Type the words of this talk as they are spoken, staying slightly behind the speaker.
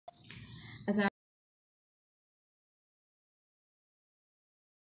As I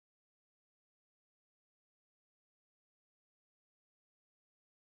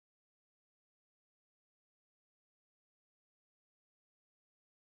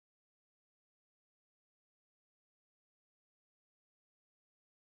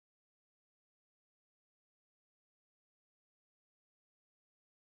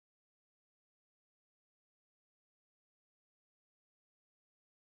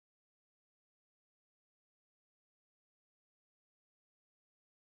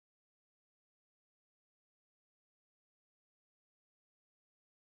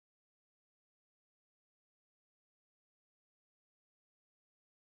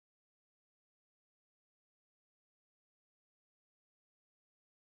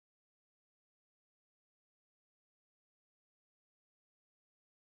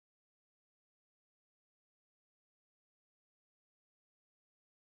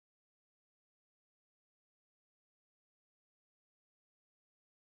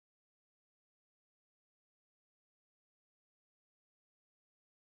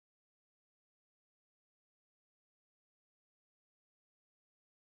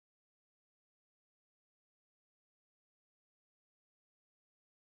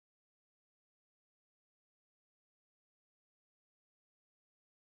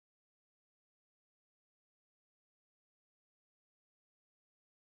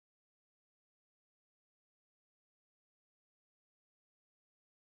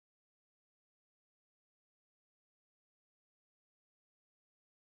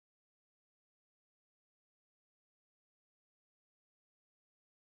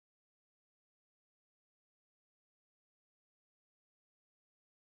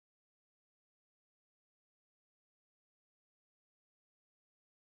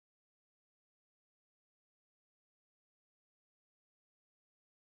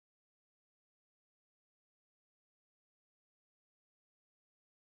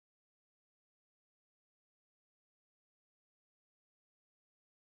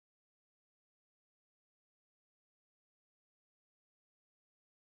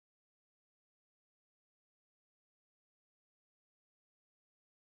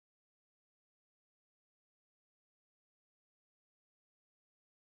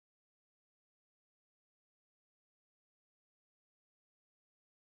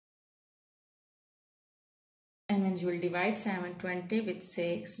and when you will divide 720 with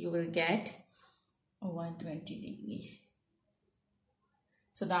 6, you will get 120 degree.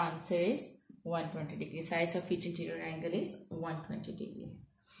 So the answer is 120 degree. Size of each interior angle is 120 degree.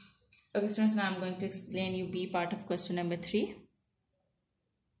 Okay students, now I am going to explain you B part of question number 3.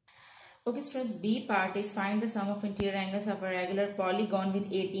 Okay students, B part is find the sum of interior angles of a regular polygon with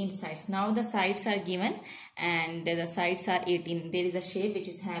 18 sides. Now the sides are given and the sides are 18. There is a shape which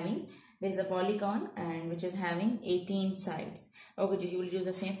is having, there is a polygon and which is having 18 sides. Okay, you will use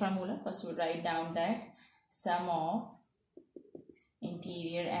the same formula. First we will write down that sum of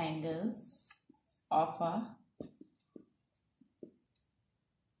interior angles of a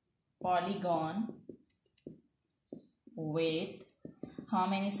polygon with how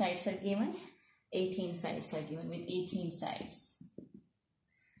many sides are given? 18 sides are given, with 18 sides.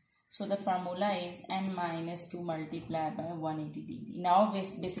 So the formula is n minus 2 multiplied by 180 degree. Now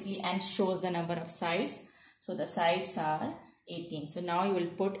basically n shows the number of sides. So the sides are 18. So now you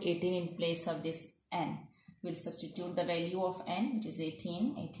will put 18 in place of this n. We will substitute the value of n, which is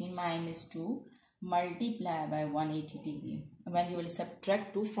 18. 18 minus 2 multiplied by 180 degree. When you will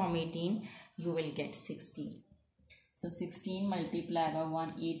subtract 2 from 18, you will get 16. So 16 multiplied by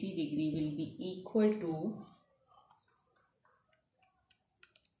 180 degree will be equal to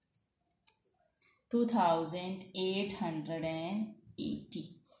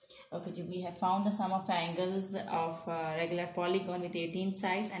 2880. Okay, we have found the sum of angles of regular polygon with 18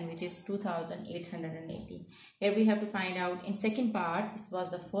 sides and which is 2880. Here we have to find out in second part, this was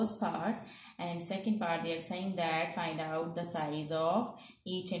the first part, and in second part they are saying that find out the size of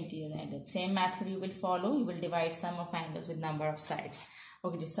each interior angle. Same method you will follow, you will divide sum of angles with number of sides.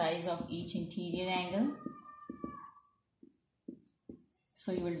 Okay, the size of each interior angle.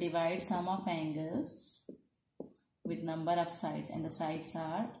 So you will divide sum of angles with number of sides and the sides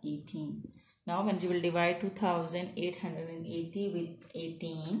are 18. Now when you will divide 2880 with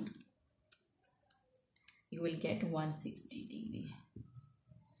 18, you will get 160 degree.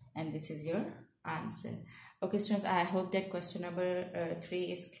 And this is your answer. Okay students, I hope that question number 3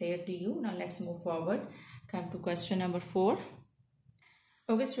 is clear to you. Now let's move forward. Come to question number 4.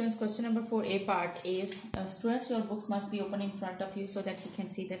 Okay, students, question number 4a part is, students, your books must be open in front of you so that you can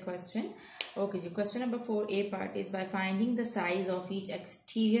see the question. Okay, the question number 4a part is, by finding the size of each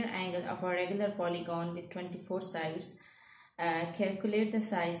exterior angle of a regular polygon with 24 sides, calculate the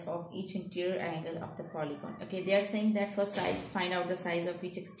size of each interior angle of the polygon. Okay, they are saying that first find out the size of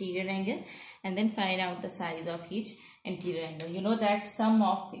each exterior angle and then find out the size of each interior angle. You know that sum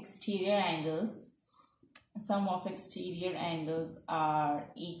of exterior angles are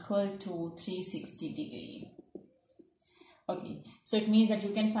equal to 360 degree. Okay, so it means that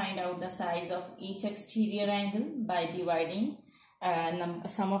you can find out the size of each exterior angle by dividing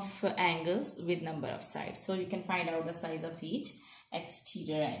sum of angles with number of sides. So you can find out the size of each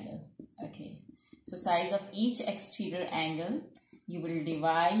exterior angle. Okay, so size of each exterior angle, you will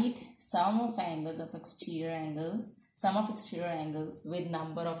divide sum of exterior angles with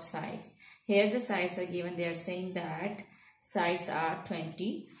number of sides. Here the sides are given. They are saying that sides are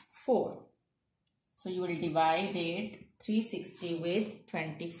 24. So you will divide it 360 with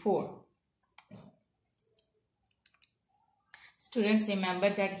 24. Students, remember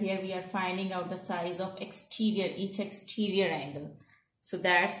that here we are finding out the size of each exterior angle. So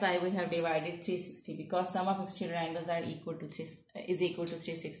that's why we have divided 360, because sum of exterior angles is equal to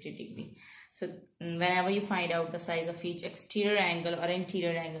 360 degree. So whenever you find out the size of each exterior angle or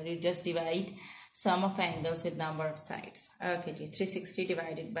interior angle, you just divide sum of angles with number of sides. Okay, 360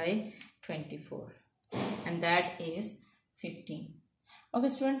 divided by 24, and that is 15. Okay,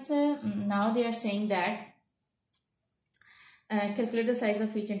 students, now they are saying that calculate the size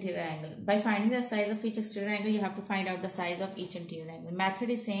of each interior angle. By finding the size of each exterior angle, you have to find out the size of each interior angle. Method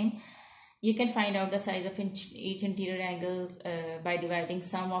is same. You can find out the size of each interior angles by dividing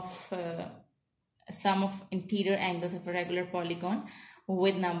sum of interior angles of a regular polygon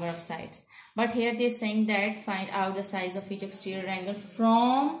with number of sides. But here they are saying that find out the size of each exterior angle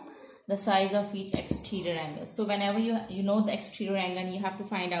from the size of each exterior angle. So whenever you know the exterior angle, you have to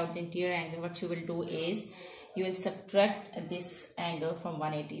find out the interior angle. What you will do is you will subtract this angle from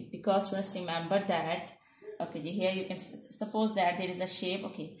 180, because students, remember that, okay, here you can suppose that there is a shape.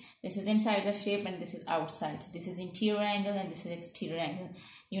 Okay, this is inside the shape and this is outside. This is interior angle and this is exterior angle.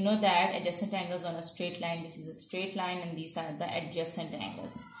 You know that adjacent angles on a straight line, this is a straight line and these are the adjacent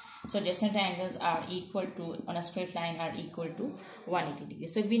angles. So adjacent angles are equal to, on a straight line, are equal to 180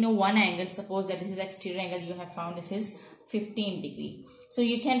 degrees. So if we know one angle, suppose that this is exterior angle, you have found this is 15 degree. So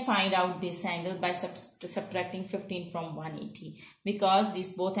you can find out this angle by subtracting 15 from 180, because these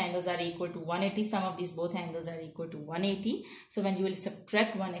both angles are equal to 180. Sum of these both angles are equal to 180. So when you will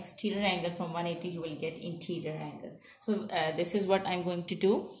subtract one exterior angle from 180, you will get interior angle. So this is what I'm going to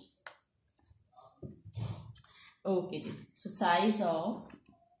do. Okay, so size of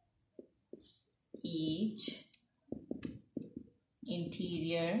each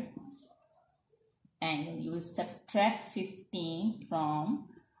interior angle, you will subtract 15 from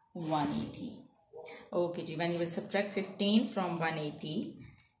 180. Okay, when you will subtract 15 from 180,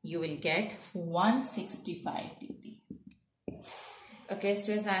 you will get 165 degree. Okay,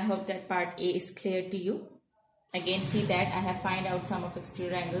 students, I hope that part A is clear to you. Again, see that I have find out sum of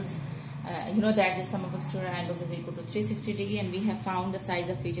exterior angles. You know that the sum of exterior angles is equal to 360 degree, and we have found the size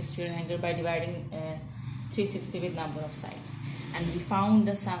of each exterior angle by dividing 360 with number of sides. And we found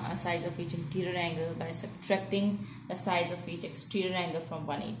the size of each interior angle by subtracting the size of each exterior angle from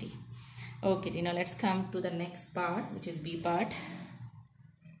 180. Okay, now let's come to the next part, which is B part.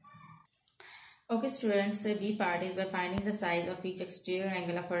 Okay, students, B part is, by finding the size of each exterior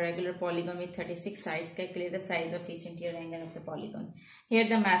angle of a regular polygon with 36 sides, calculate the size of each interior angle of the polygon. Here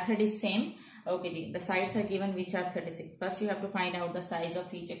the method is same. Okay, the sides are given, which are 36. First you have to find out the size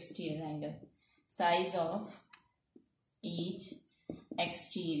of each exterior angle. Size of each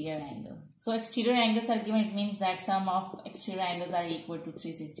exterior angle. So exterior angles are given, it means that sum of exterior angles are equal to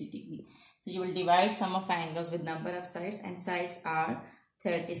 360 degree. So you will divide sum of angles with number of sides, and sides are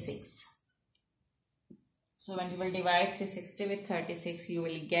 36. So when you will divide 360 with 36, you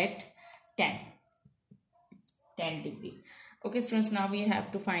will get 10 degree. Okay, students, now we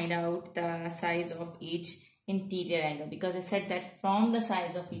have to find out the size of each interior angle, because I said that from the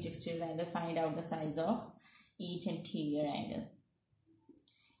size of each exterior angle, find out the size of each interior angle.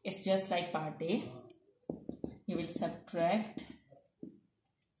 It's just like part A. You will subtract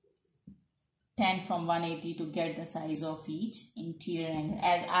 10 from 180 to get the size of each interior angle.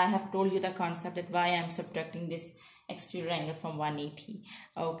 As I have told you the concept that why I am subtracting this exterior angle from 180.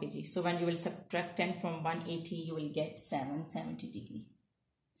 Okay, so when you will subtract 10 from 180, you will get 770 degree.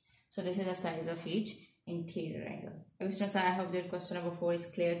 So this is the size of each interior angle. Okay, students, I hope that question number 4 is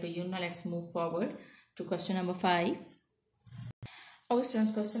clear to you. Now let's move forward to question number 5. Okay,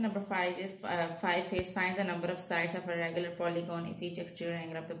 students, question number 5 is 5 is find the number of sides of a regular polygon if each exterior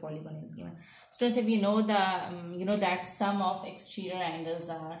angle of the polygon is given. Students, if you know that sum of exterior angles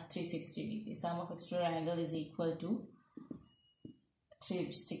are 360 degrees. Sum of exterior angle is equal to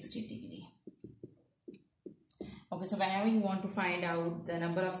 360 degree. Okay, so whenever you want to find out the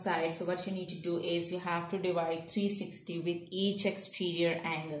number of sides, so what you need to do is you have to divide 360 with each exterior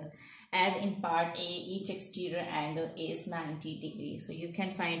angle. As in part A, each exterior angle is 90 degrees. So you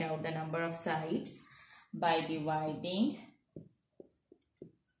can find out the number of sides by dividing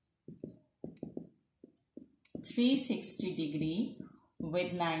 360 degree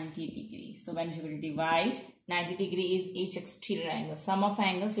with 90 degrees. So when you will divide, 90 degree is each exterior angle. Sum of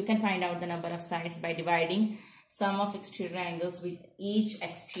angles, you can find out the number of sides by dividing sum of exterior angles with each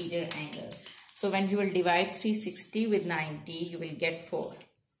exterior angle. So when you will divide 360 with 90, you will get 4.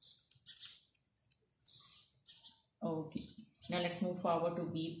 Okay, now let's move forward to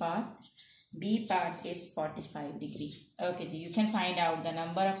B part. B part is 45 degree. Okay, so you can find out the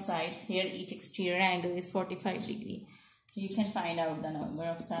number of sides. Here each exterior angle is 45 degree. So you can find out the number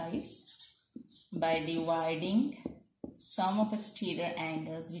of sides by dividing sum of exterior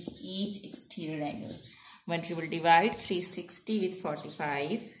angles with each exterior angle. When you will divide 360 with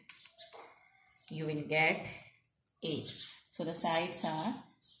 45, you will get 8. So the sides are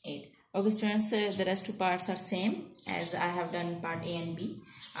 8. Okay, students, the rest two parts are same as I have done part A and B.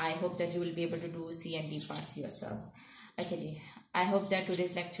 I hope that you will be able to do C and D parts yourself. Okay, I hope that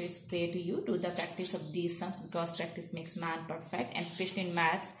today's lecture is clear to you. Do the practice of these sums because practice makes man perfect, and especially in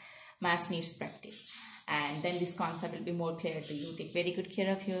maths needs practice. And then this concept will be more clear to you. Take very good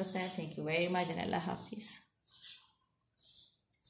care of yourself. Thank you very much, and Allah Hafiz.